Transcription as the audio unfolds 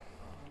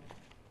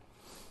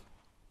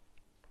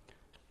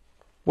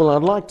Well,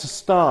 I'd like to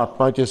start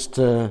by just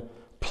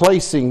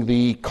placing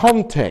the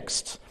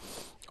context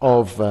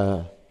of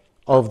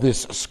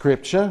this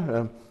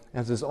scripture.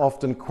 As is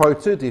often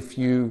quoted, if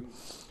you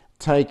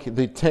take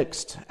the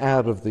text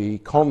out of the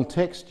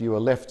context, you are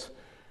left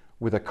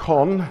with a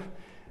con.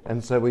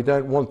 And so we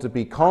don't want to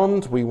be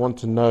conned. We want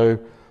to know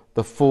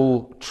the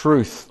full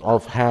truth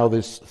of how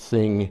this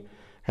thing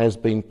has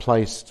been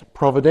placed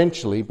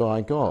providentially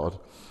by God.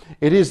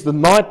 It is the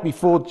night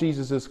before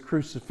Jesus'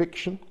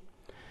 crucifixion.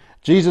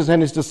 Jesus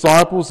and his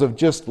disciples have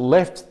just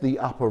left the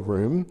upper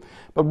room,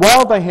 but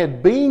while they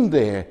had been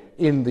there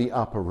in the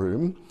upper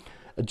room,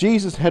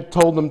 Jesus had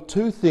told them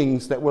two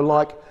things that were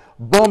like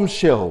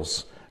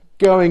bombshells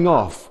going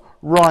off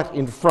right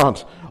in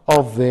front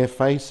of their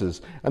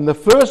faces. And the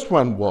first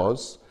one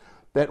was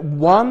that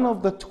one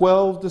of the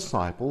 12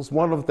 disciples,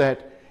 one of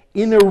that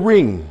inner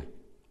ring,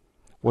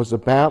 was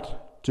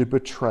about to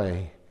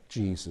betray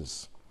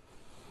Jesus.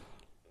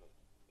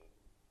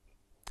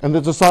 And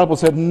the disciples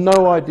had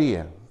no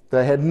idea.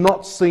 They had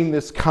not seen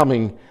this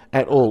coming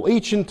at all.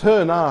 Each in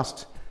turn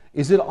asked,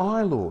 "Is it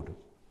I, Lord?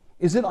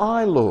 Is it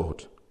I,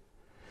 Lord?"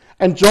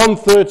 And John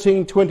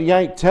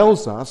 13:28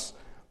 tells us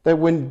that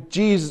when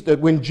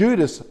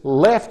Judas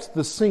left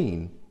the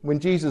scene, when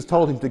Jesus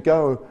told him to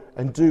go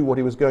and do what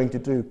he was going to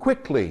do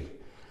quickly,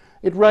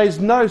 it raised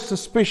no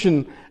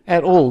suspicion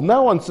at all.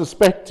 No one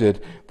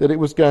suspected that it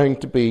was going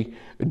to be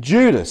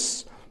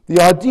Judas.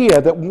 The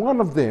idea that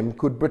one of them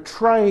could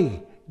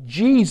betray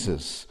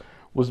Jesus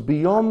was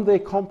beyond their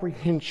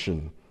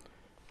comprehension.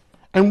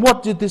 And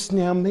what did this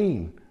now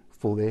mean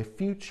for their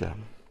future?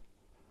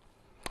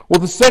 Well,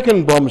 the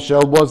second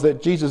bombshell was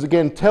that Jesus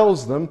again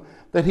tells them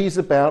that he's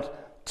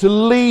about to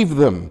leave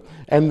them,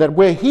 and that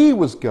where he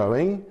was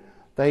going,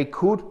 they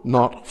could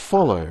not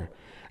follow.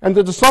 And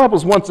the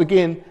disciples once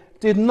again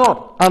did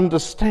not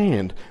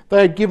understand.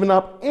 They had given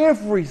up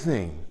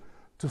everything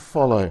to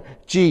follow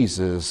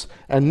Jesus,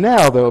 and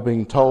now they were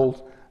being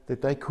told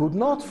that they could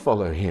not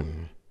follow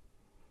him.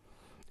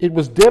 It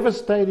was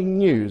devastating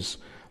news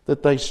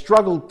that they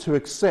struggled to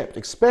accept,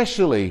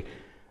 especially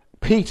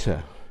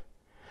Peter.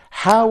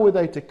 How were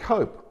they to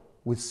cope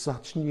with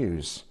such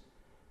news?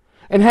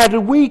 And how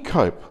do we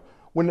cope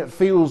when it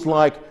feels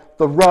like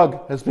the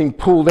rug has been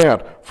pulled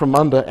out from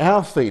under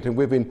our feet and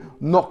we've been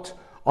knocked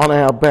on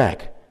our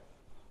back?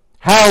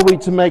 How are we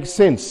to make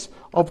sense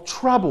of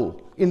trouble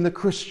in the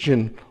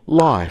Christian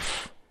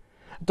life?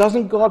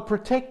 Doesn't God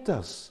protect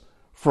us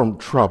from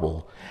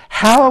trouble?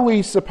 How are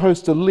we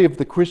supposed to live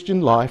the Christian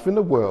life in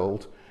a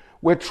world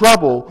where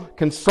trouble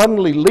can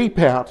suddenly leap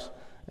out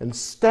and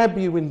stab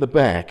you in the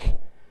back?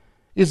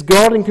 Is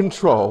God in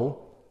control,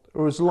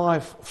 or is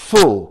life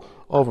full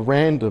of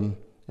random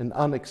and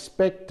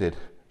unexpected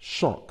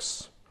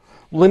shocks?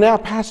 Well, in our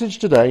passage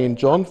today in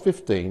John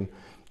 15,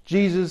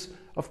 Jesus,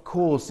 of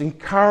course,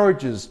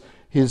 encourages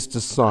his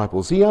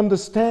disciples. He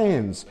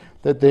understands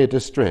that they're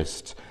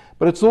distressed,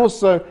 but it's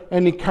also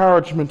an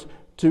encouragement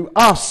to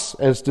us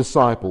as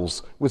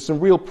disciples with some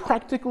real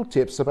practical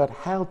tips about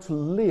how to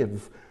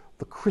live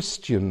the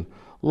Christian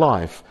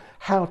life,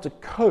 how to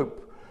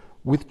cope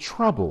with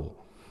trouble.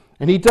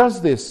 And he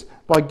does this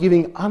by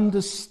giving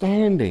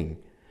understanding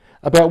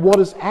about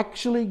what is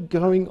actually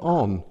going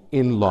on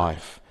in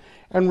life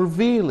and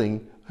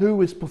revealing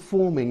who is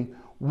performing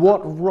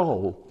what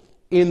role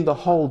in the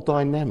whole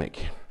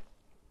dynamic.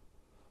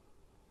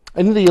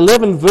 And in the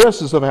 11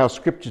 verses of our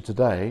scripture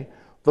today,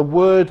 the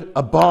word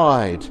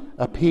abide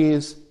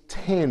appears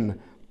 10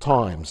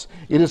 times.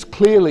 It is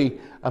clearly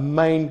a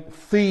main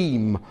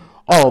theme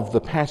of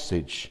the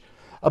passage.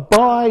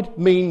 Abide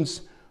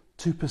means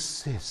to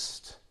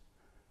persist,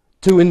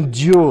 to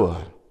endure,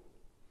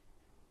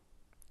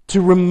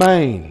 to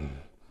remain,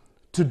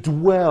 to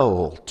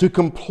dwell, to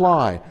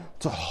comply,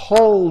 to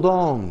hold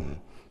on,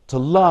 to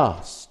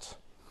last.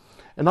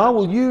 And I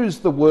will use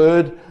the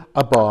word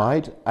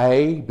abide,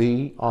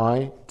 A-B-I-D-E,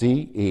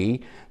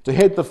 to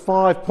head the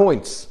 5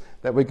 points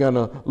that we're going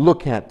to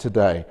look at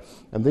today.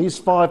 And these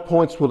 5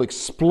 points will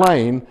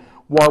explain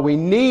why we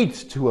need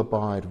to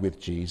abide with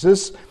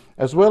Jesus,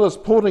 as well as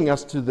pointing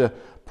us to the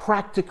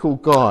practical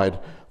guide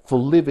for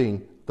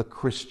living the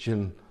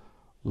Christian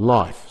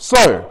life.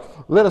 So,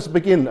 let us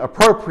begin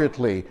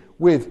appropriately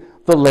with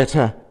the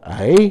letter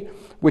A,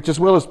 which, as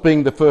well as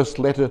being the first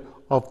letter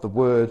of the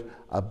word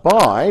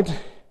abide,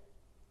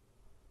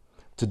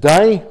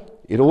 today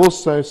it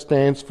also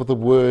stands for the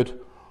word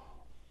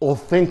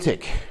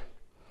authentic.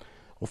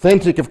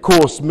 Authentic, of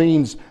course,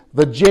 means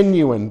the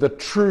genuine, the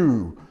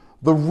true,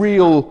 the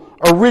real,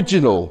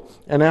 original.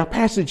 And our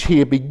passage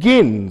here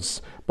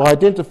begins by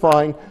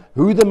identifying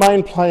who the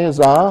main players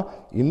are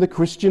in the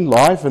Christian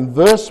life. And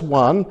verse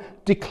 1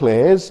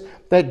 declares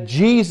that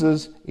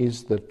Jesus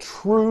is the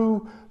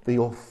true, the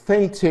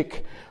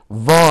authentic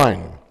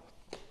vine.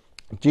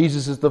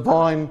 Jesus is the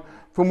vine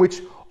from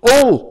which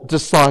all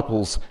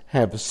disciples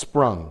have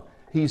sprung.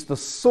 He's the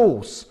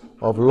source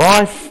of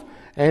life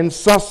and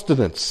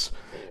sustenance.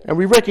 And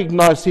we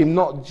recognize him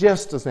not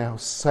just as our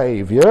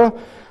Saviour,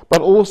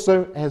 but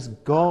also as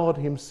God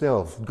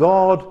himself.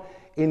 God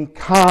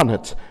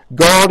incarnate,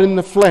 God in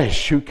the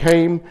flesh, who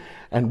came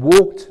and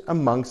walked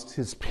amongst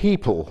his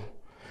people.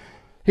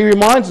 He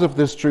reminds us of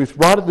this truth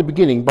right at the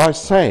beginning by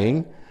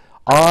saying,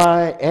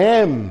 I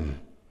am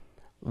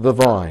the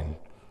vine.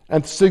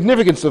 And the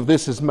significance of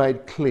this is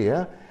made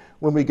clear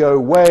when we go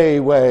way,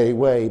 way,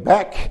 way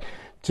back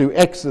to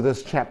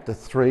Exodus chapter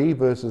 3,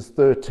 verses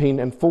 13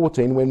 and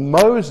 14, when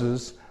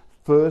Moses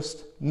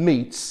first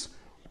meets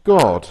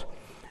God.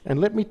 And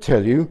let me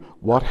tell you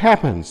what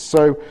happens.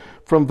 So,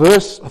 from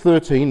verse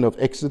 13 of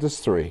Exodus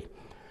 3,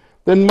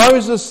 then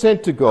Moses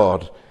said to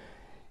God,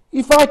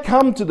 if I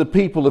come to the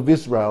people of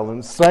Israel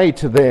and say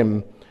to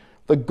them,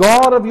 the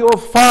God of your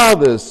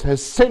fathers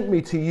has sent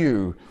me to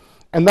you,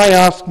 and they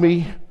ask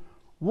me,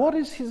 what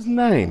is his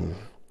name?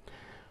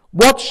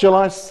 What shall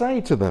I say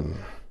to them?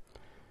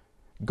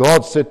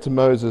 God said to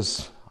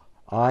Moses,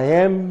 I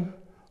am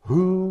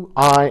who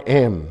I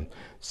am.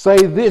 Say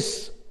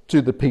this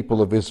to the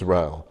people of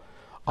Israel,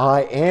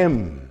 I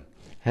am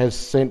has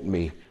sent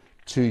me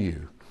to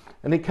you.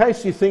 And in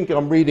case you think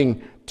I'm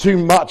reading too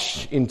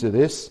much into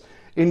this,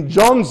 in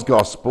John's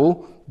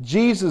Gospel,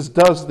 Jesus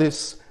does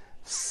this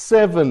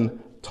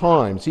 7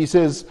 times. He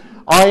says,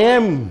 I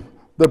am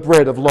the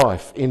bread of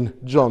life in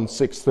John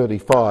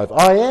 6:35.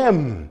 I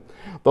am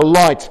the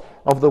light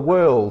of the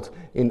world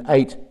in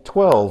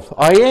 8:12.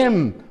 I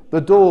am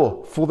the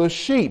door for the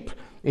sheep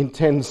in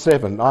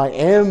 10:7. I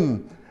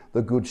am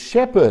the good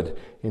shepherd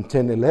in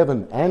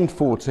 10:11 and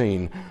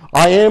 14.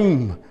 I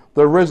am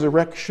the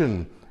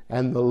resurrection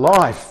and the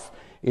life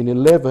in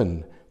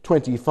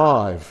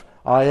 11:25.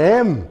 I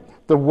am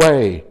the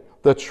way,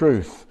 the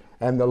truth,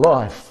 and the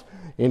life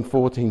in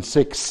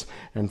 14:6.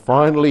 And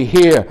finally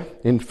here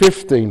in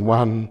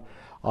 15:1,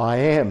 I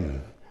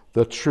am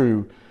the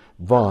true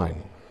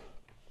vine.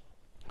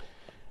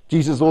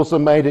 Jesus also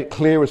made it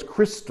clear as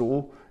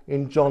crystal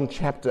in John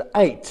chapter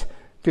 8,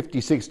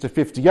 56 to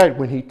 58,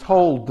 when he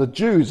told the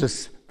Jews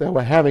as they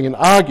were having an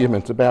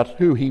argument about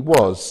who he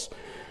was.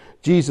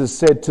 Jesus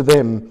said to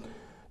them,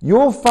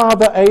 your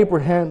father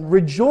Abraham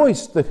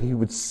rejoiced that he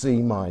would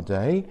see my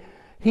day.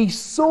 He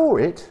saw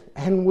it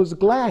and was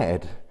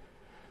glad.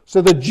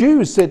 So the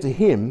Jews said to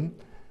him,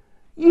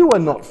 you are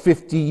not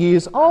 50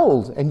 years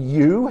old, and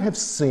you have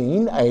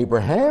seen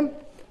Abraham?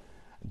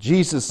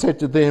 Jesus said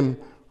to them,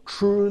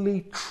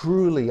 truly,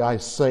 truly, I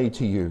say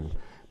to you,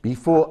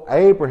 before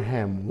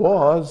Abraham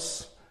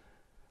was,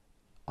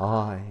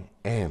 I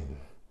am.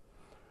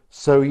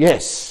 So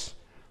yes,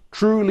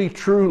 truly,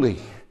 truly,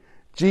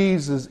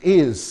 Jesus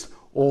is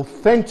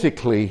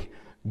authentically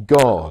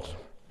God.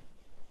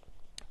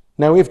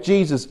 Now, if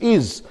Jesus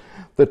is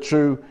the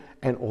true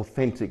and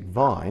authentic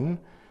vine,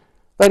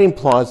 that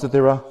implies that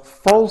there are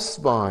false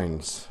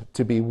vines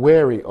to be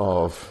wary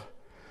of.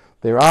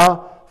 There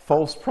are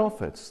false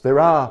prophets. There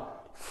are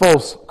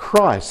false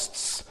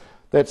Christs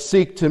that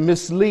seek to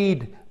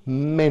mislead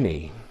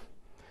many.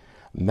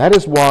 And that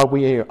is why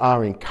we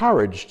are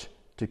encouraged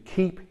to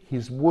keep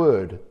his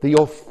word, the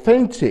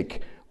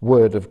authentic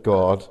word of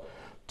God,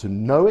 to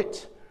know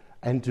it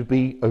and to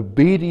be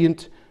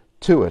obedient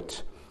to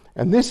it.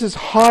 And this is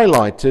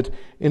highlighted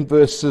in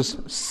verses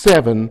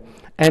 7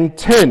 and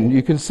 10.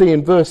 You can see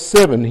in verse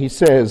 7 he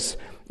says,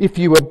 if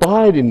you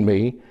abide in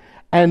me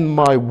and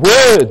my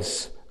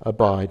words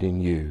abide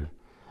in you,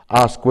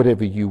 ask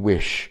whatever you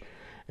wish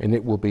and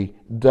it will be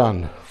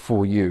done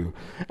for you.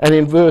 And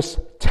in verse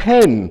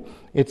 10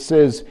 it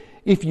says,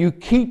 if you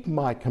keep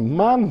my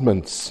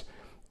commandments,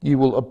 you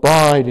will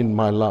abide in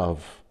my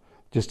love,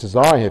 just as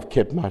I have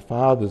kept my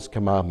Father's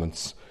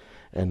commandments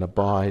and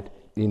abide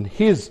in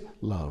his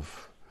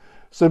love.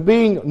 So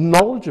being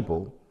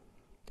knowledgeable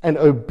and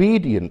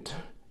obedient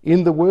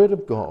in the Word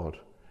of God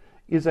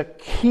is a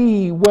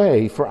key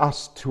way for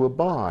us to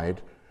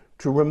abide,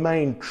 to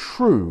remain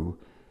true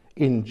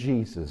in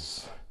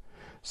Jesus.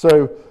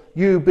 So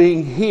you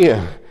being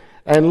here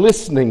and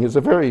listening is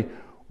a very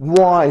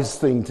wise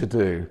thing to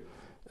do.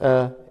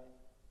 I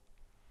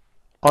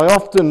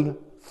often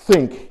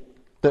think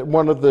that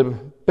one of the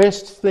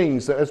best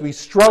things that as we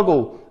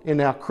struggle in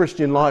our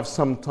Christian life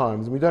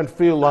sometimes, we don't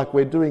feel like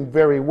we're doing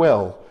very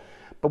well,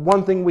 but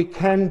one thing we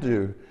can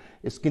do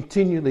is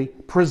continually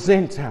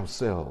present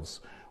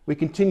ourselves. We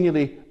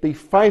continually be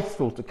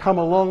faithful to come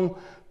along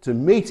to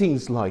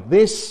meetings like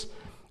this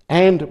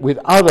and with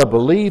other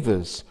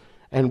believers,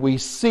 and we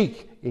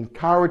seek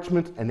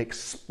encouragement and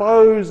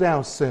expose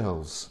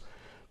ourselves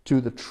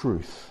to the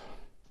truth.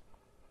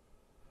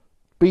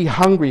 Be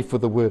hungry for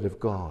the Word of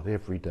God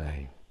every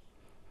day.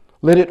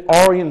 Let it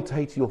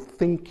orientate your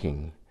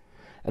thinking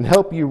and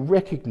help you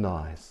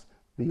recognize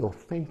the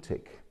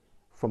authentic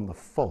from the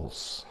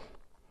false.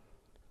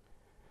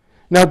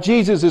 Now,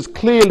 Jesus is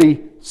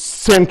clearly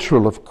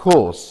central, of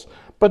course,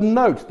 but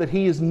note that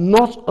he is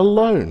not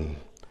alone.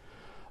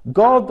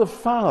 God the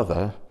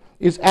Father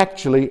is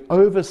actually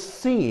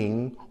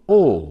overseeing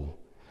all.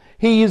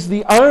 He is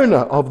the owner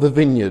of the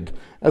vineyard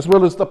as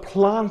well as the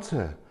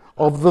planter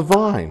of the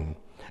vine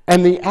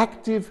and the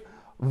active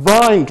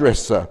vine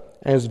dresser,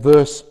 as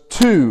verse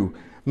 2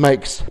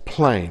 makes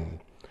plain.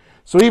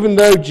 So even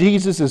though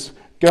Jesus is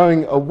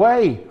going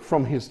away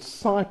from his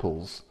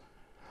disciples,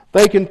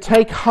 they can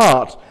take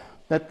heart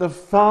that the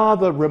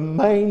Father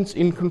remains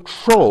in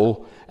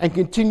control and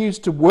continues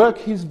to work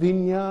his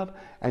vineyard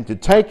and to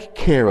take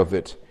care of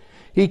it.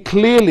 He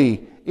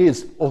clearly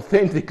is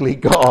authentically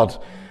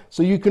God,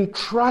 so you can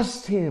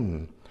trust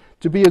him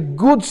to be a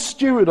good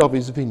steward of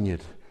his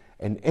vineyard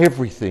and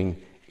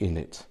everything in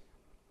it.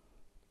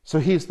 So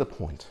here's the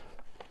point.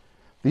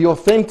 The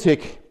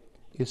authentic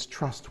is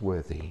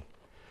trustworthy.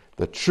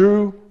 The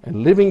true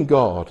and living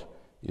God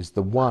is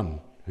the one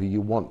who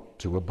you want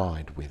to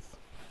abide with.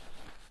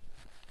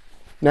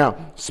 Now,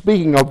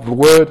 speaking of the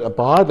word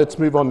abide, let's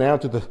move on now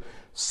to the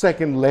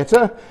second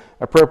letter.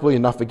 Appropriately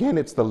enough, again,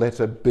 it's the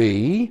letter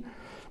B,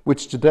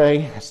 which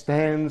today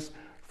stands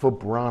for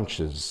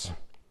branches.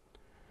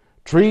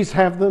 Trees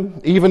have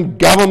them, even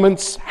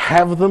governments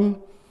have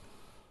them,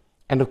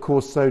 and of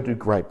course so do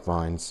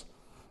grapevines.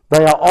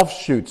 They are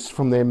offshoots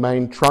from their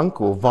main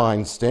trunk or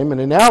vine stem, and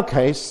in our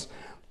case,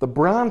 the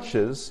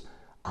branches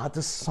are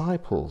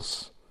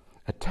disciples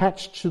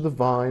attached to the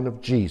vine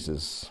of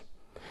Jesus.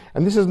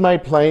 And this is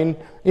made plain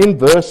in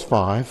verse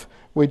 5,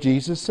 where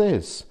Jesus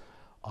says,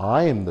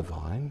 I am the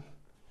vine,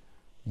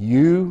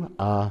 you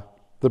are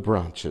the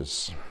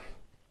branches.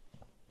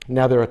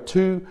 Now there are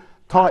two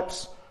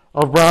types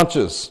of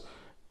branches,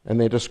 and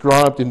they're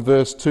described in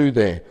verse 2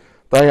 there.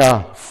 They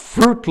are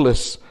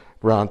fruitless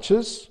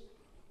branches,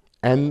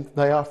 and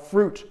they are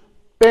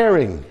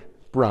fruit-bearing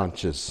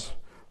branches.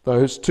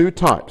 Those two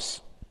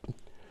types.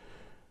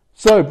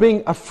 So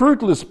being a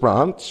fruitless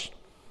branch,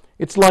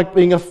 it's like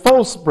being a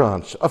false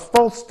branch, a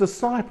false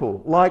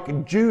disciple,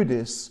 like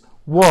Judas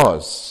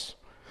was,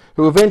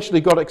 who eventually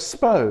got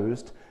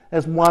exposed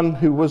as one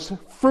who was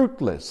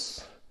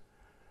fruitless.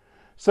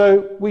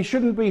 So we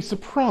shouldn't be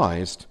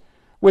surprised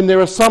when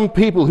there are some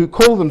people who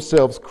call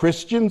themselves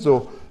Christians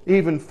or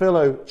even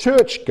fellow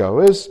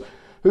churchgoers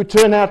who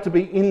turn out to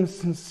be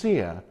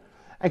insincere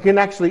and can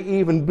actually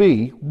even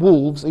be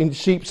wolves in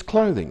sheep's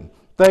clothing.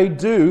 They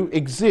do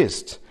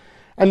exist,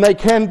 and they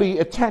can be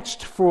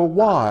attached for a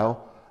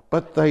while,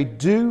 but they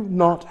do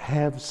not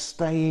have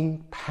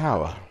staying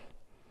power.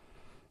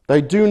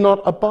 They do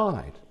not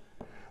abide.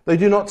 They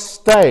do not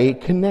stay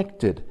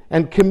connected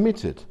and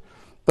committed.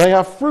 They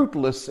are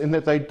fruitless in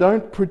that they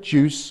don't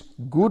produce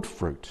good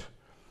fruit.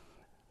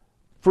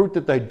 Fruit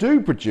that they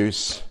do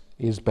produce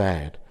is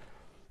bad.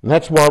 And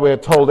that's why we're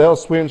told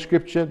elsewhere in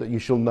Scripture that you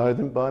shall know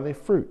them by their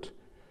fruit.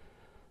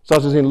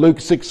 Such as in Luke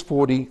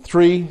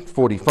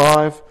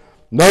 6:43-45,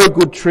 no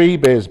good tree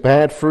bears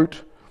bad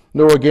fruit,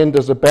 nor again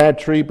does a bad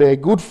tree bear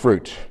good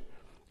fruit.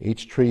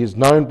 Each tree is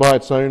known by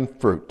its own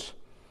fruit.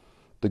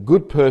 The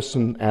good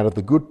person out of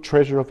the good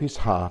treasure of his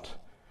heart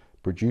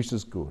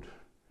produces good,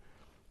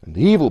 and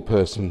the evil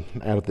person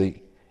out of the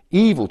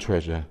evil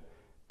treasure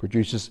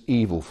produces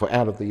evil, for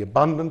out of the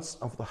abundance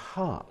of the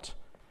heart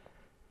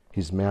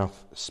his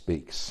mouth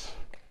speaks.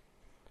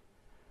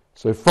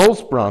 So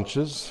false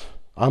branches,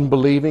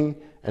 unbelieving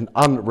and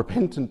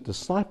unrepentant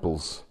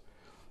disciples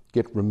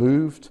get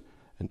removed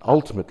and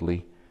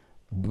ultimately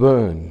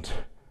burned.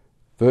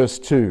 Verse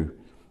 2,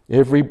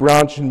 every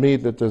branch in me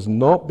that does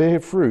not bear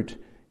fruit,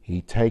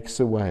 he takes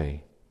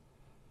away.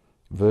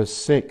 Verse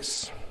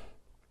 6,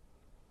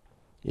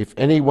 if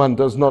anyone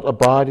does not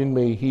abide in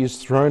me, he is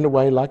thrown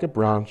away like a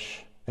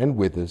branch and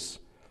withers,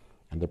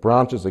 and the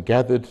branches are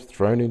gathered,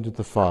 thrown into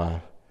the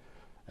fire,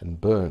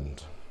 and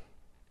burned.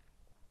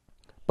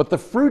 But the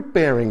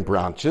fruit-bearing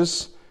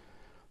branches,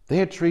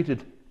 they're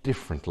treated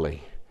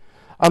differently.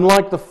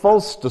 Unlike the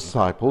false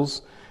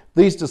disciples,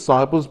 these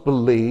disciples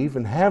believe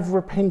and have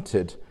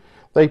repented.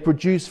 They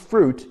produce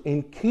fruit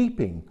in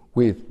keeping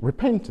with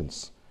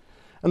repentance.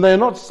 And they are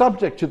not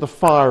subject to the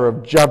fire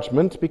of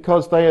judgment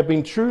because they have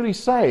been truly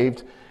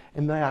saved,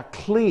 and they are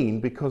clean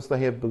because they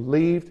have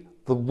believed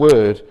the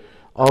word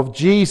of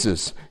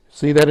Jesus.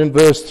 See that in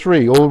verse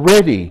 3.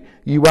 Already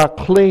you are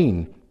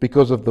clean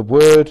because of the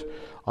word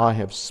I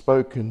have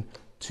spoken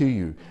to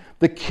you.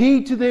 The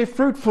key to their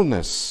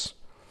fruitfulness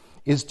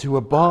is to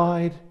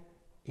abide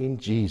in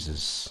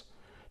Jesus,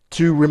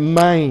 to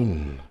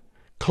remain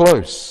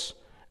close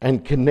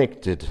and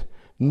connected,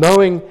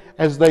 knowing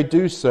as they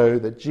do so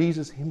that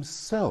Jesus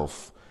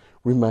himself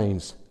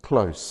remains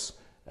close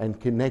and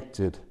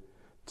connected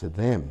to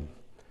them.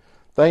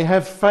 They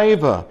have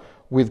favour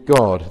with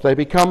God. They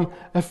become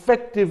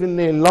effective in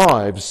their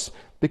lives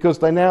because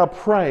they now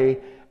pray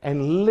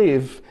and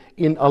live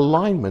in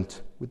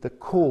alignment with the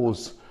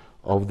cause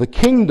of the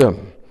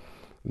kingdom.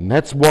 And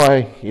that's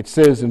why it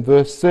says in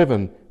verse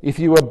 7, if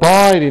you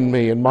abide in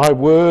me and my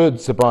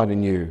words abide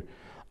in you,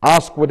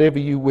 ask whatever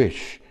you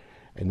wish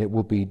and it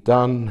will be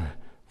done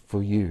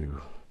for you.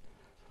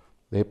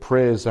 Their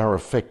prayers are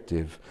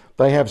effective.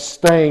 They have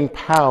staying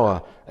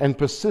power and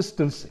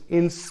persistence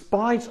in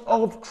spite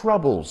of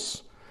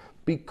troubles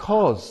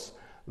because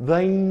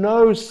they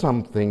know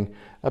something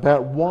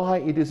about why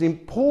it is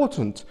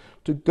important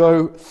to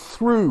go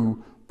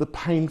through the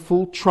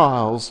painful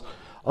trials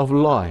of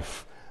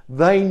life.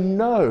 They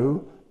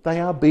know they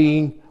are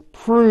being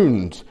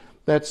pruned,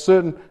 that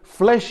certain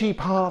fleshy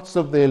parts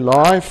of their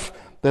life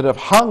that have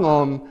hung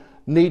on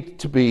need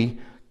to be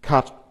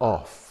cut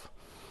off.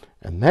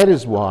 And that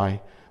is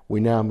why we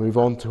now move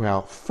on to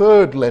our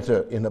third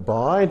letter in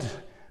abide,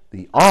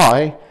 the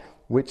I,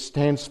 which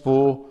stands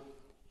for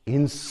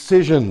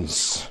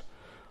incisions.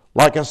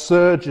 Like a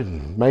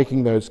surgeon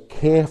making those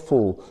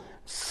careful,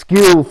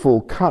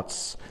 skillful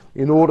cuts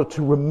in order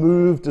to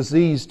remove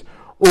diseased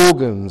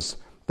organs,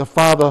 the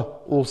Father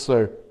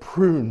also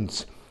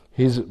prunes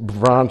his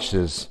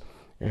branches.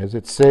 As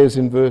it says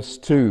in verse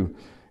 2,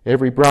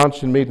 every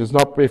branch in me does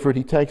not bear fruit,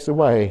 he takes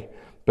away,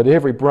 but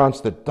every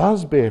branch that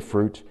does bear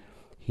fruit,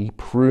 he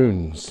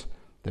prunes,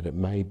 that it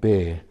may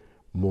bear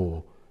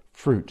more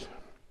fruit.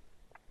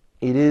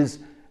 It is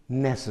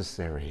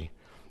necessary,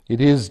 it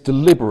is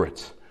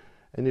deliberate,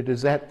 and it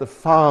is at the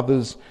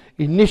Father's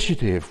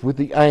initiative with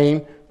the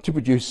aim to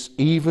produce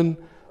even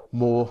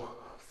more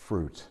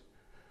fruit.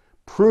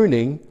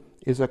 Pruning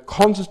is a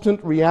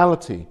constant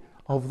reality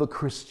of the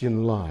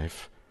Christian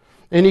life.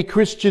 Any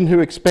Christian who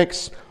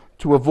expects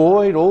to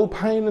avoid all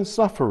pain and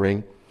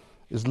suffering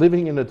is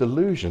living in a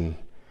delusion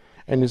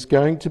and is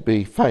going to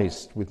be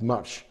faced with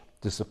much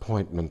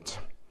disappointment.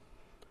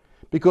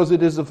 Because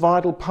it is a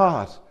vital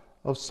part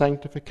of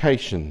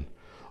sanctification,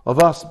 of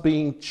us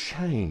being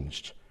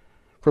changed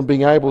from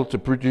being able to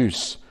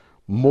produce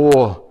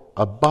more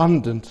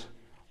abundant,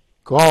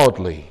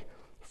 godly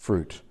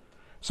fruit.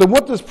 So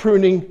what does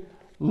pruning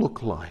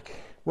look like?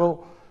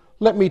 Well,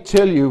 let me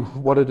tell you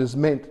what it has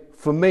meant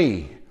for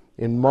me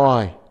in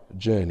my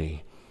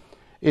journey.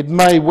 It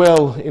may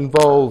well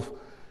involve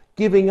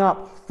giving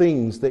up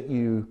things that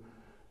you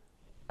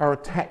are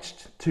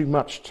attached too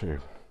much to.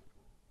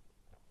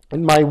 It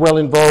may well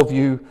involve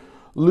you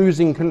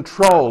losing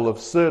control of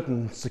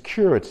certain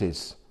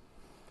securities.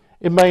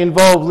 It may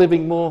involve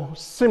living more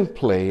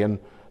simply and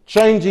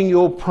changing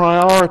your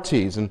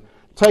priorities and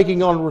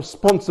taking on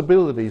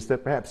responsibilities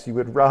that perhaps you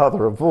would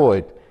rather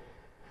avoid.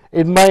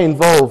 It may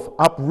involve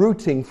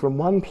uprooting from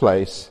one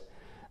place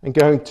and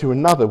going to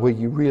another where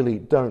you really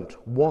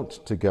don't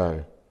want to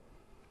go.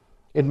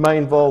 It may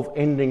involve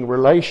ending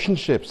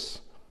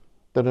relationships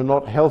that are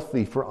not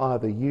healthy for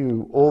either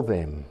you or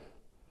them.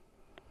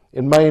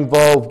 It may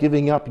involve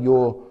giving up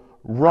your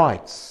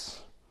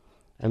rights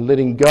and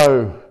letting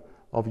go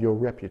of your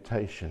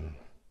reputation.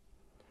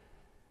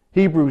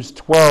 Hebrews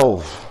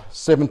 12,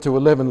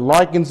 7-11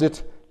 likens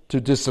it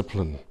to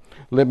discipline.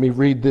 Let me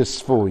read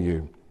this for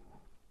you.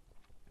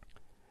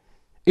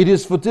 It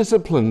is for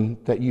discipline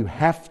that you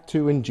have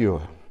to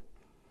endure.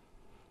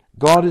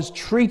 God is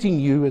treating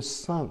you as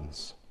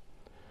sons.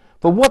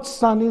 For what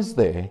son is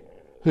there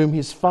whom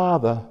his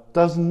father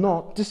does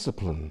not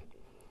discipline?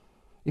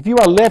 If you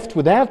are left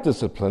without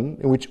discipline,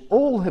 in which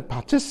all have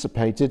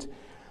participated,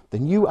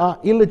 then you are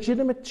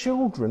illegitimate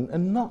children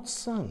and not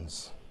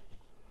sons.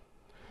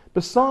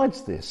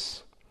 Besides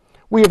this,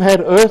 we have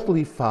had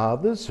earthly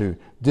fathers who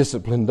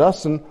disciplined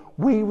us, and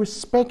we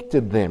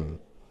respected them.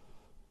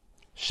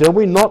 Shall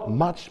we not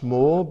much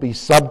more be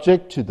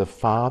subject to the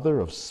Father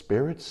of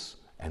spirits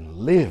and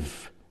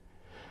live?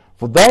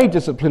 For they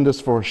disciplined us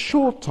for a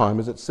short time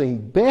as it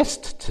seemed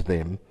best to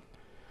them,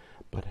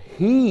 but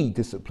he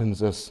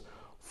disciplines us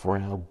for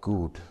our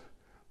good,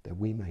 that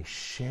we may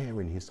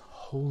share in his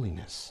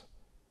holiness.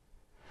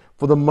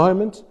 For the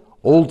moment,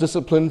 all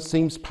discipline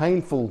seems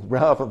painful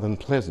rather than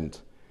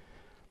pleasant,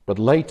 but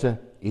later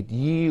it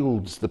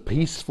yields the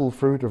peaceful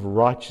fruit of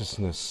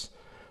righteousness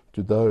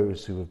to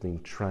those who have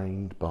been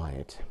trained by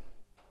it.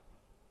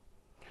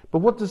 But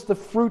what does the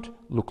fruit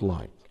look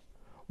like?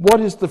 What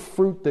is the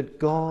fruit that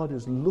God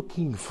is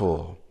looking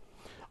for?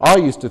 I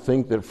used to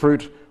think that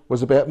fruit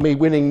was about me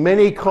winning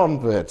many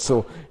converts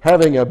or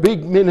having a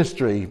big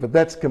ministry, but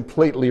that's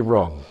completely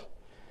wrong.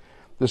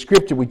 The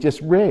scripture we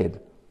just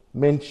read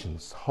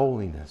mentions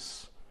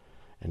holiness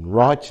and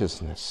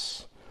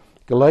righteousness.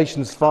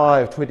 Galatians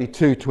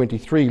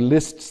 5:22-23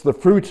 lists the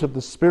fruit of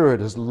the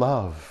Spirit as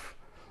love,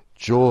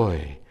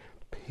 joy,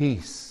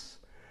 peace,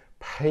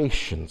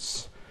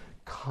 patience,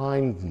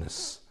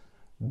 kindness,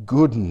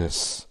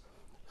 goodness,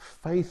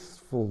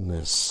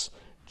 faithfulness,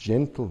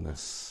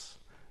 gentleness,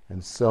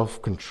 and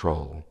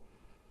self-control.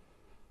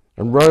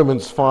 And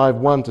Romans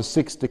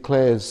 5:1-6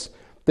 declares,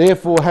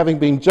 therefore, having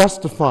been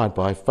justified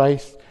by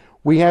faith,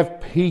 we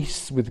have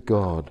peace with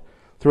God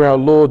through our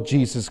Lord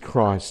Jesus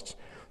Christ,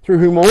 through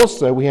whom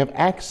also we have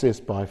access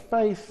by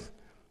faith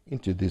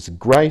into this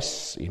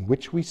grace in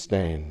which we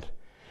stand,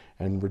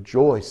 and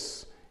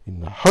rejoice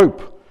in the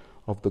hope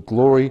of the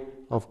glory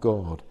of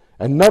God.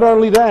 And not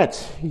only that,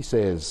 he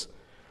says,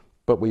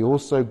 but we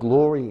also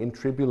glory in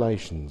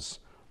tribulations,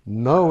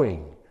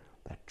 knowing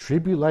that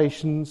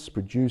tribulations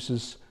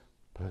produces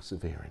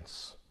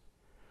perseverance.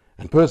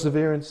 And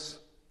perseverance,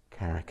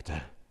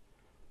 character.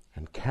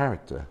 And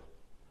character,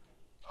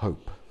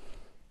 hope.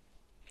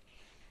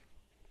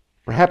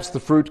 Perhaps the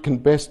fruit can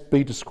best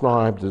be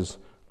described as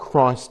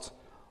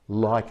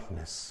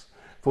Christ-likeness.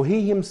 For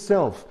he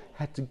himself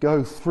had to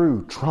go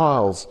through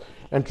trials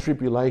and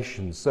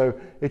tribulations. So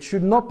it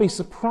should not be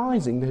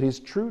surprising that his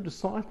true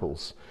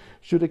disciples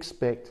should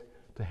expect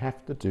to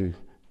have to do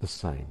the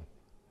same.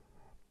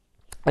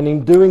 And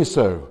in doing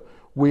so,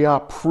 we are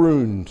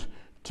pruned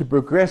to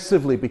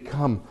progressively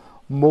become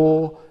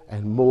more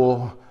and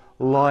more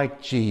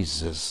like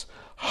Jesus,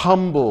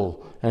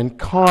 humble and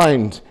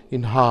kind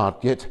in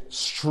heart, yet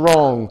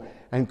strong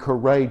and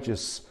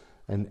courageous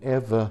and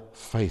ever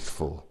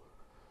faithful.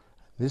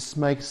 This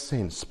makes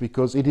sense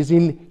because it is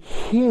in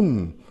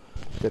him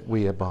that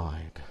we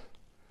abide.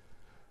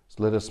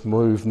 So let us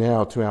move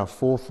now to our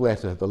fourth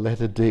letter, the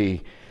letter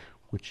D,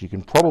 which you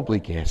can probably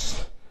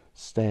guess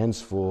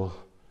stands for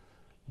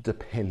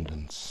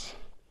dependence.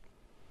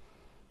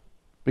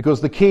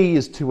 Because the key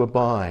is to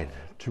abide,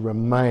 to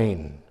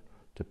remain,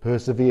 to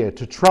persevere,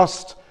 to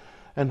trust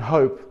and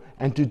hope,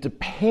 and to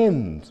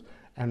depend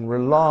and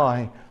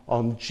rely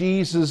on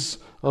Jesus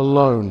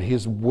alone,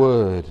 his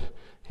word,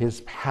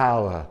 his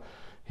power,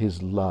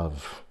 his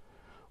love.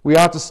 We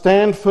are to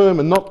stand firm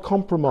and not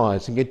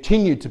compromise and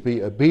continue to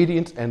be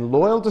obedient and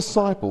loyal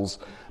disciples,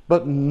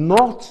 but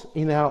not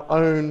in our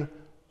own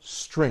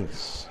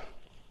strength.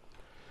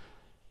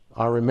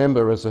 I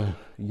remember as a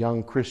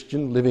young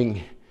Christian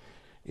living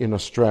in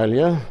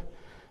Australia,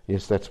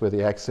 yes, that's where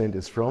the accent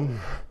is from.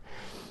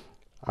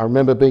 I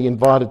remember being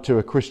invited to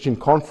a Christian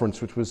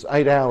conference which was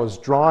 8 hours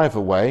drive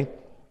away,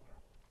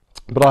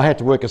 but I had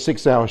to work a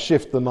 6-hour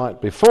shift the night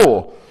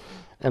before,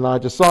 and I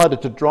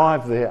decided to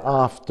drive there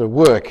after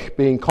work,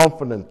 being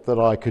confident that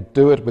I could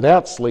do it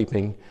without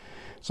sleeping,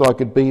 so I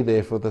could be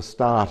there for the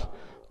start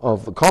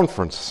of the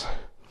conference.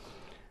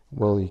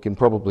 Well, you can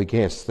probably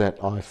guess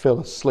that I fell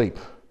asleep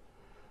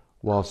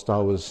whilst I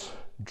was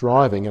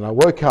driving, and I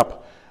woke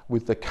up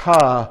with the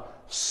car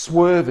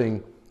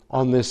swerving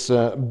on this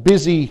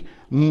busy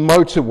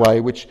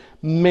motorway which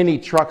many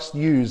trucks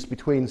use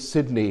between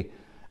Sydney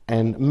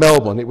and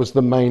Melbourne. It was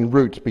the main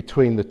route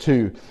between the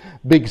two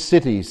big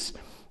cities,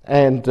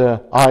 and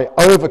I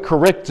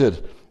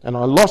overcorrected and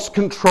I lost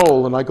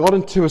control and I got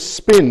into a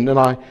spin and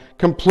I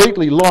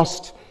completely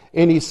lost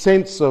any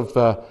sense of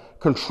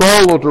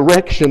control or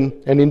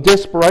direction, and in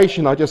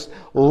desperation I just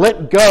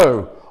let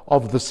go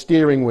of the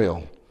steering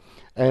wheel.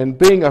 And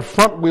being a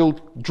front-wheel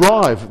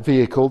drive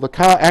vehicle, the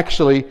car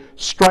actually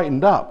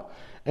straightened up,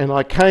 and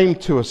I came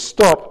to a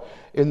stop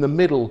in the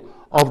middle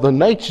of the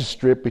nature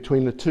strip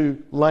between the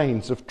two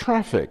lanes of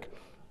traffic.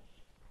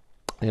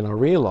 And I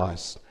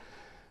realised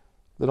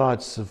that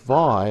I'd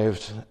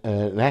survived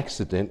an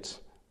accident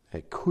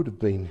that could have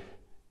been,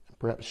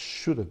 perhaps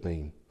should have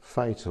been,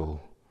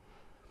 fatal.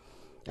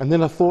 And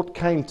then a thought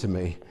came to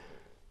me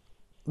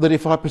that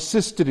if I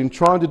persisted in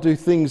trying to do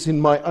things in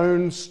my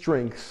own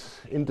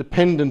strength,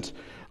 independent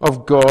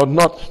of God,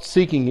 not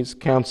seeking his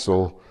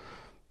counsel,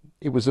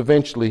 it was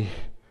eventually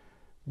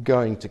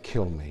going to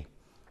kill me.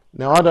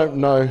 Now, I don't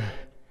know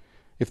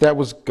if that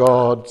was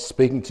God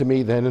speaking to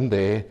me then and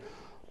there,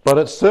 but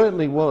it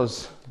certainly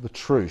was the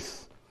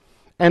truth.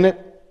 And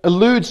it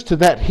alludes to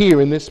that here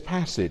in this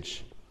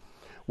passage.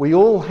 We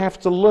all have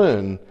to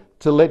learn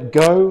to let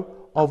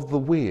go of the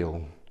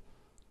wheel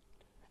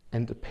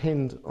and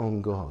depend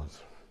on God.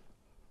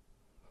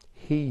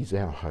 He's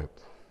our hope.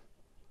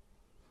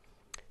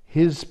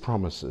 His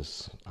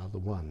promises are the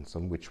ones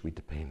on which we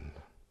depend.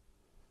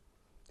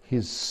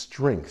 His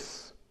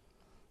strength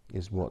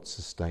is what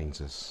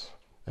sustains us.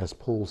 As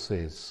Paul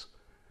says,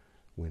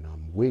 when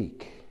I'm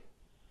weak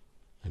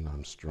and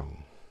I'm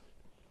strong.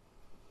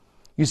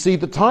 You see,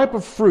 the type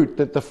of fruit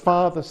that the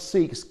Father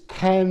seeks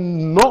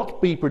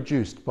cannot be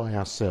produced by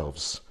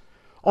ourselves,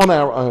 on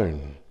our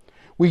own.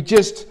 We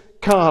just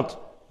can't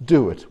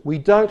do it. We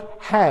don't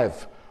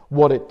have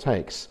what it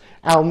takes.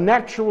 Our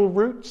natural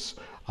roots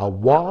are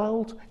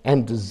wild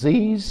and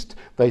diseased.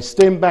 They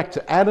stem back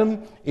to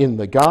Adam in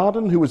the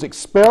garden, who was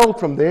expelled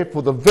from there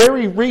for the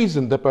very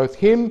reason that both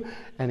him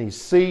and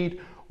his seed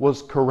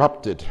was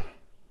corrupted.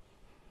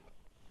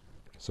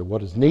 So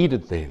what is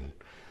needed then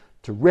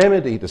to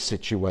remedy the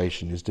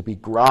situation is to be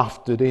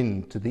grafted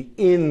into the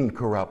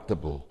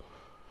incorruptible,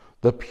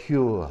 the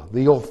pure,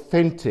 the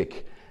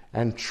authentic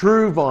and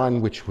true vine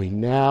which we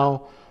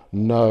now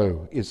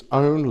know is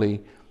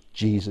only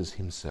Jesus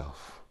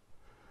himself.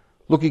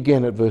 Look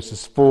again at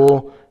verses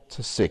 4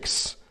 to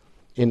 6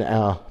 in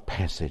our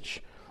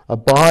passage.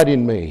 Abide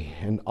in me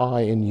and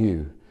I in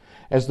you,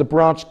 as the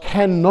branch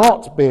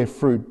cannot bear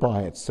fruit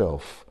by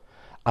itself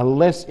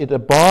unless it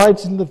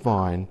abides in the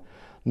vine,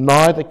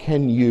 neither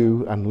can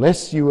you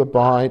unless you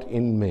abide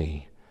in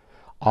me.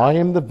 I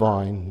am the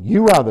vine,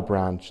 you are the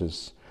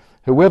branches.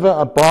 Whoever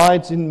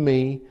abides in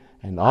me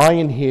and I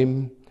in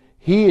him,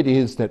 he it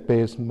is that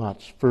bears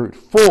much fruit.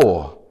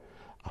 For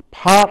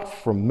apart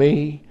from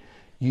me,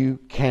 you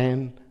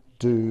can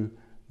do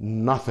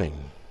nothing.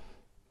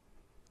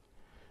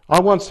 I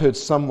once heard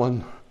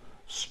someone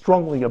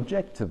strongly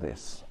object to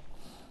this.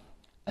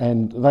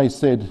 And they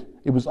said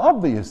it was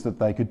obvious that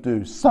they could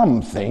do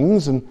some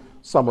things, and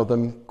some of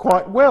them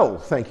quite well,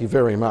 thank you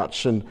very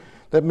much, and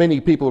that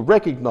many people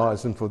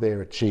recognised them for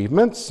their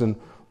achievements, and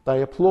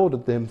they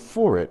applauded them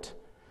for it.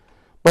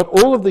 But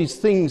all of these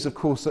things, of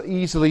course, are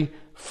easily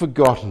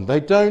forgotten. They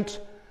don't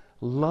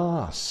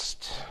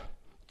last.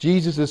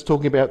 Jesus is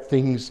talking about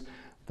things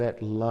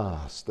that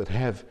last, that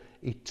have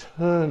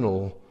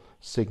eternal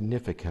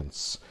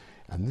significance.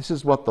 And this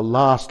is what the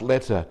last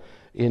letter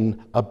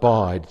in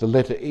abide, the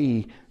letter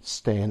E,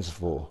 stands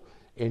for: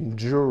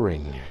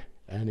 enduring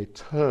and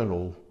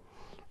eternal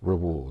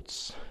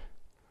rewards.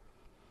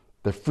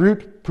 The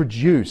fruit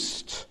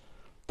produced,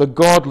 the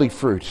godly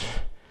fruit,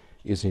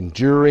 is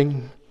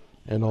enduring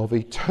and of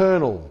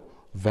eternal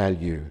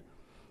value.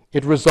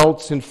 It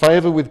results in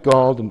favour with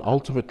God and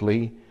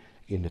ultimately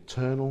in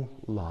eternal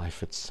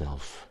life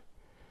itself.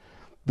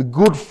 The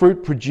good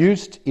fruit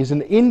produced is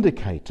an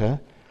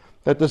indicator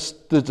that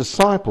the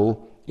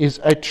disciple is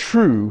a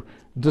true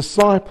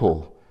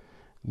disciple.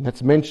 And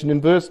that's mentioned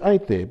in verse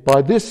 8 there.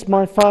 By this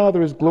my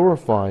Father is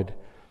glorified,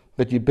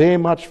 that you bear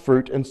much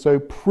fruit and so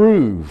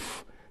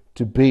prove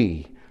to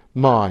be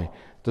my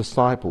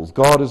disciples.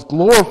 God is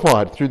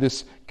glorified through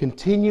this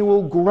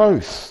continual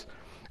growth,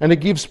 and it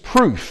gives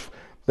proof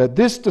that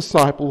this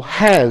disciple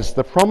has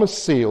the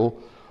promised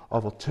seal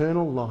of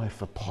eternal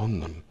life upon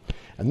them.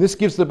 And this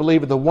gives the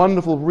believer the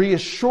wonderful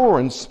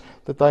reassurance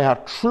that they are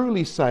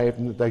truly saved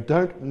and that they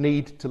don't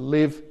need to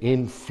live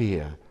in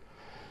fear.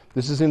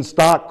 This is in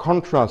stark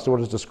contrast to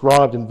what is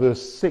described in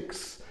verse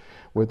 6,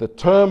 where the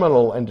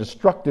terminal and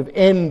destructive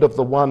end of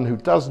the one who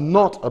does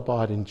not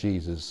abide in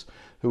Jesus,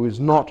 who is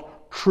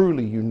not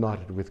truly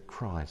united with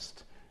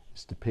Christ,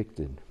 is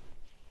depicted.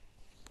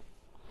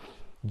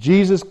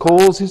 Jesus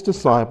calls his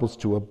disciples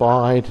to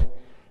abide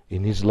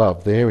in his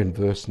love, there in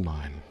verse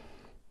 9.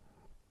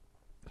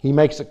 He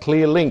makes a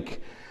clear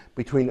link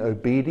between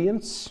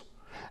obedience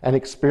and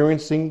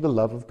experiencing the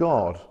love of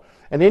God.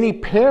 And any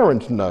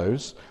parent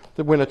knows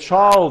that when a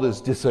child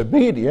is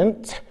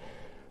disobedient,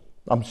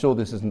 I'm sure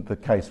this isn't the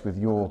case with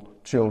your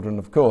children,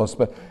 of course,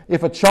 but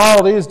if a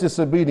child is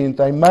disobedient,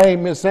 they may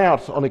miss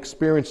out on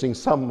experiencing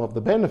some of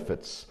the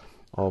benefits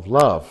of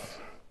love.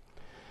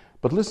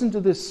 But listen to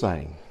this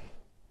saying: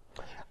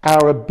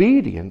 our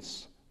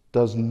obedience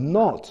does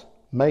not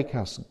make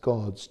us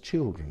God's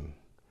children.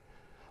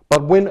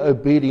 But when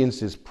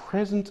obedience is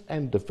present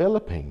and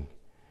developing,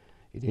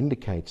 it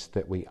indicates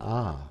that we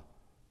are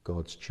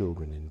God's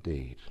children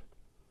indeed.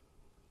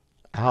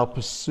 Our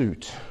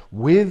pursuit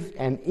with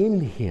and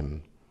in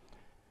him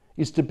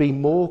is to be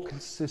more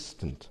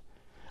consistent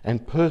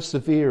and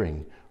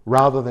persevering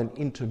rather than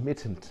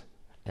intermittent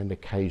and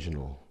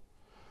occasional.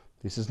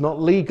 This is not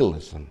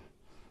legalism.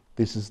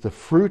 This is the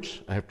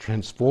fruit of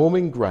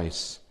transforming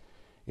grace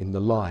in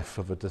the life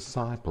of a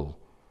disciple,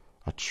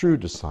 a true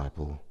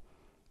disciple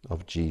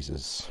of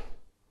Jesus.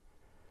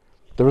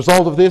 The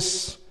result of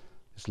this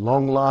is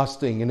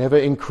long-lasting and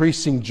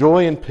ever-increasing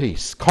joy and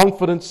peace,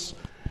 confidence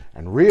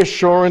and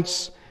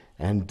reassurance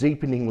and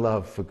deepening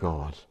love for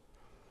God.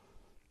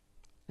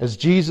 As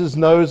Jesus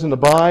knows and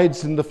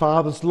abides in the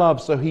Father's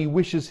love, so he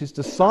wishes his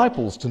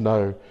disciples to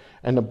know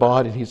and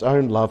abide in his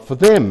own love for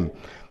them.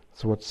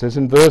 So what it says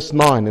in verse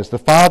 9, as the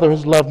Father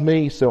has loved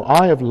me, so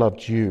I have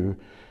loved you.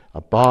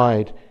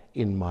 Abide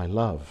in my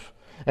love.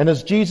 And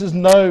as Jesus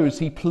knows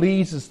he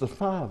pleases the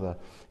Father,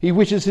 he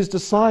wishes his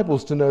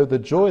disciples to know the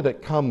joy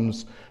that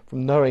comes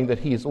from knowing that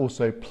he is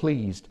also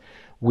pleased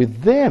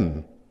with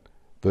them.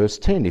 Verse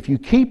 10, if you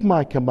keep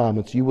my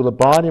commandments, you will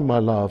abide in my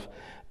love,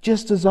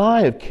 just as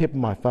I have kept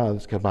my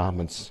Father's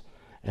commandments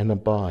and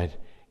abide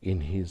in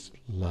his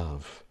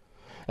love.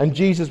 And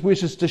Jesus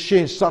wishes to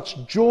share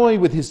such joy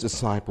with his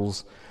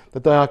disciples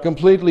that they are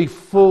completely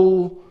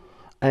full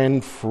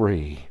and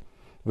free.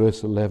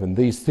 Verse 11,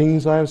 these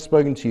things I have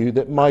spoken to you,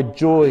 that my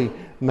joy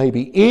may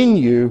be in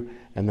you,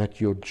 and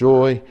that your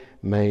joy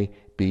may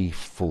be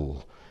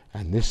full.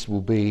 And this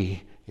will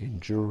be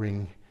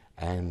enduring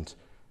and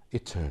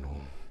eternal.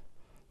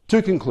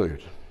 To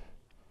conclude,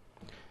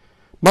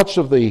 much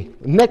of the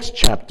next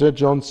chapter,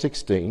 John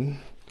 16,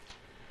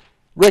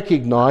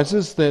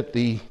 recognizes that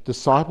the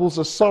disciples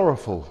are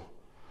sorrowful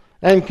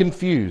and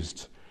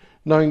confused,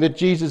 knowing that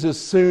Jesus is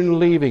soon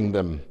leaving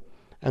them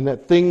and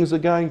that things are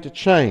going to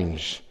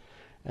change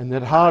and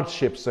that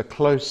hardships are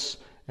close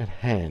at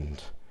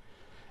hand.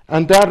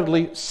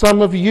 Undoubtedly,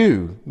 some of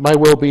you may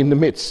well be in the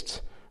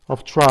midst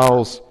of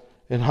trials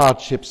and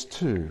hardships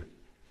too.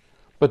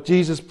 But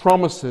Jesus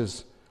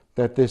promises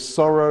that their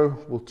sorrow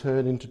will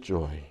turn into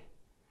joy.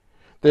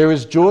 There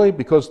is joy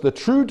because the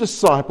true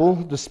disciple,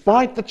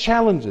 despite the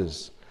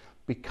challenges,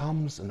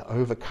 becomes an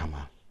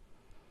overcomer,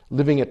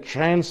 living a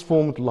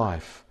transformed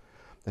life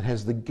that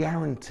has the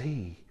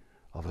guarantee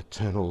of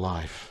eternal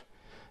life,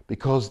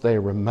 because they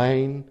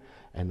remain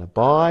and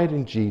abide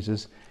in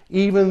Jesus,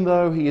 even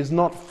though he is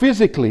not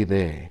physically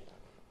there.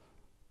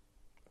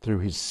 Through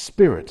his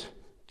Spirit,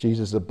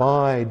 Jesus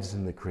abides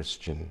in the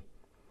Christian,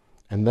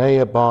 and they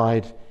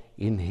abide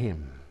in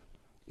him,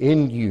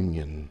 in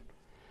union.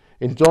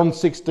 In John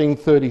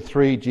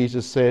 16:33,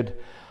 Jesus said,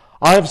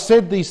 I have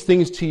said these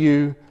things to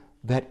you,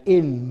 that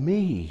in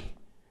me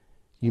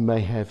you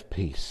may have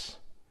peace.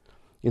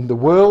 In the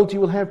world you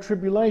will have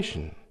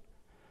tribulation,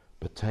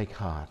 but take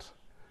heart,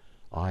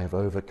 I have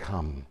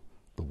overcome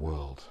the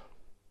world.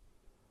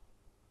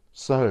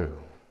 So,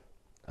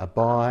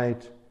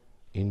 abide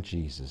in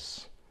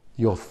Jesus,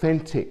 the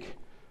authentic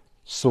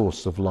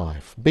source of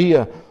life. Be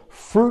a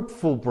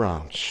fruitful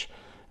branch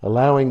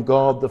allowing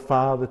God the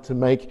Father to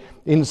make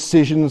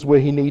incisions where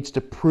he needs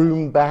to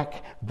prune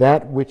back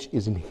that which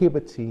is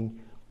inhibiting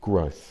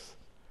growth.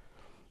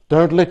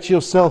 Don't let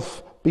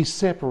yourself be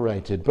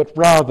separated, but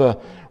rather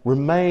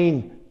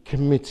remain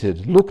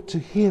committed. Look to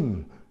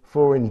him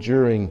for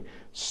enduring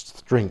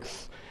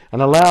strength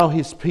and allow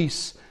his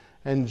peace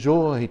and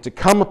joy to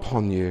come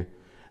upon you,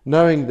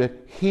 knowing that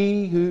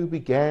he who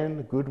began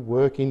a good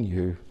work in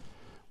you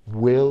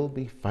will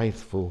be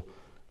faithful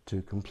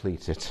to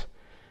complete it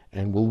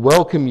and will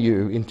welcome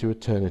you into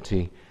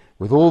eternity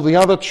with all the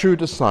other true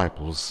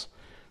disciples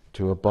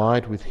to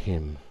abide with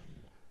him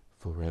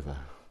forever.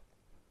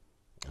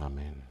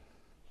 Amen.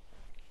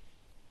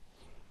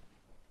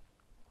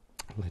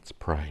 Let's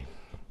pray.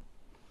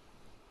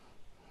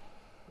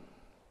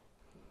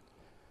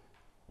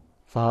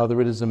 Father,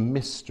 it is a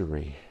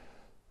mystery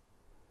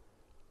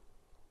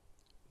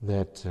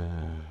that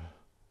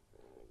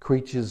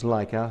creatures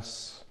like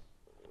us,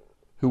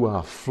 who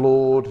are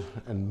flawed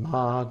and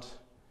marred,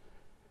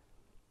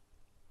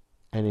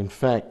 and in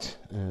fact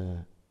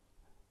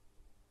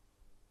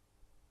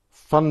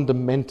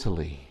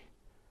fundamentally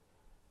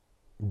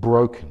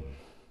broken,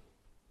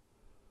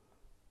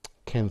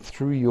 can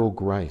through your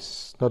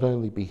grace not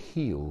only be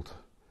healed,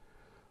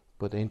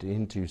 but enter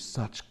into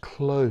such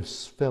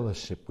close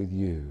fellowship with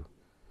you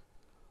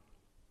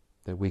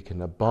that we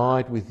can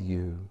abide with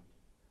you,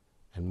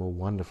 and more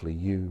wonderfully,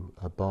 you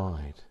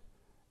abide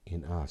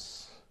in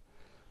us.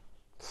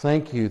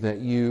 Thank you that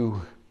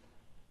you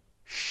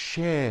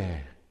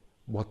share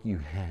what you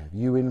have.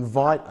 You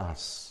invite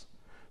us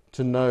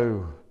to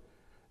know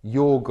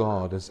your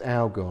God as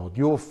our God,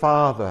 your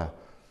Father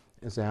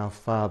as our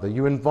Father.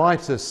 You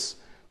invite us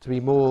to be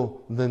more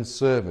than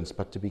servants,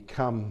 but to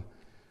become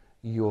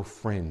your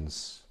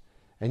friends.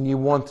 And you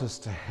want us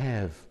to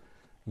have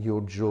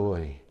your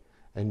joy,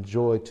 and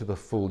joy to the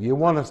full. You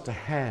want us to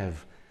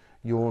have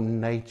your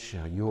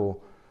nature, your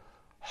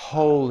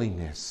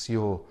holiness,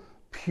 your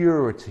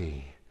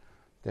purity,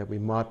 that we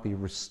might be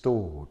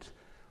restored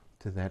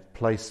to that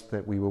place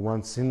that we were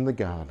once in the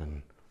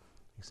garden,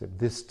 except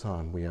this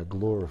time we are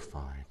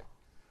glorified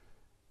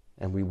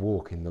and we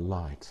walk in the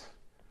light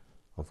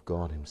of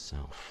God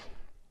himself.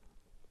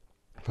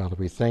 Father,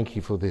 we thank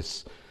you for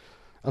this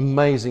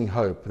amazing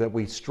hope that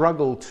we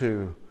struggle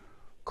to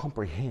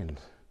comprehend,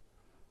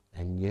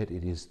 and yet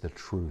it is the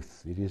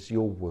truth. It is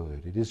your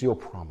word. It is your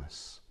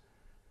promise.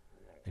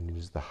 And it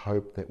is the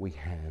hope that we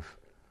have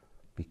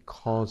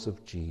because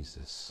of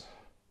Jesus.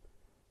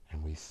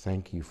 And we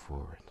thank you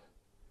for it.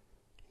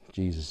 In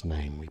Jesus'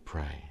 name we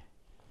pray.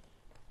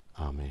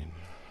 Amen.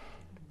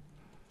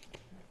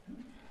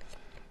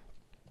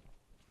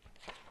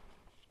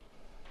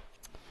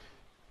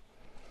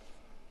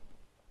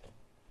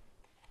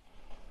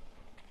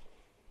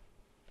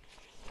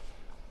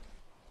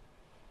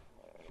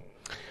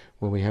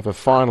 Well, we have a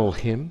final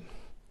hymn,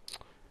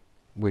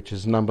 which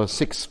is number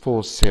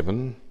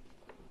 647,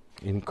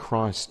 In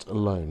Christ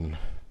Alone.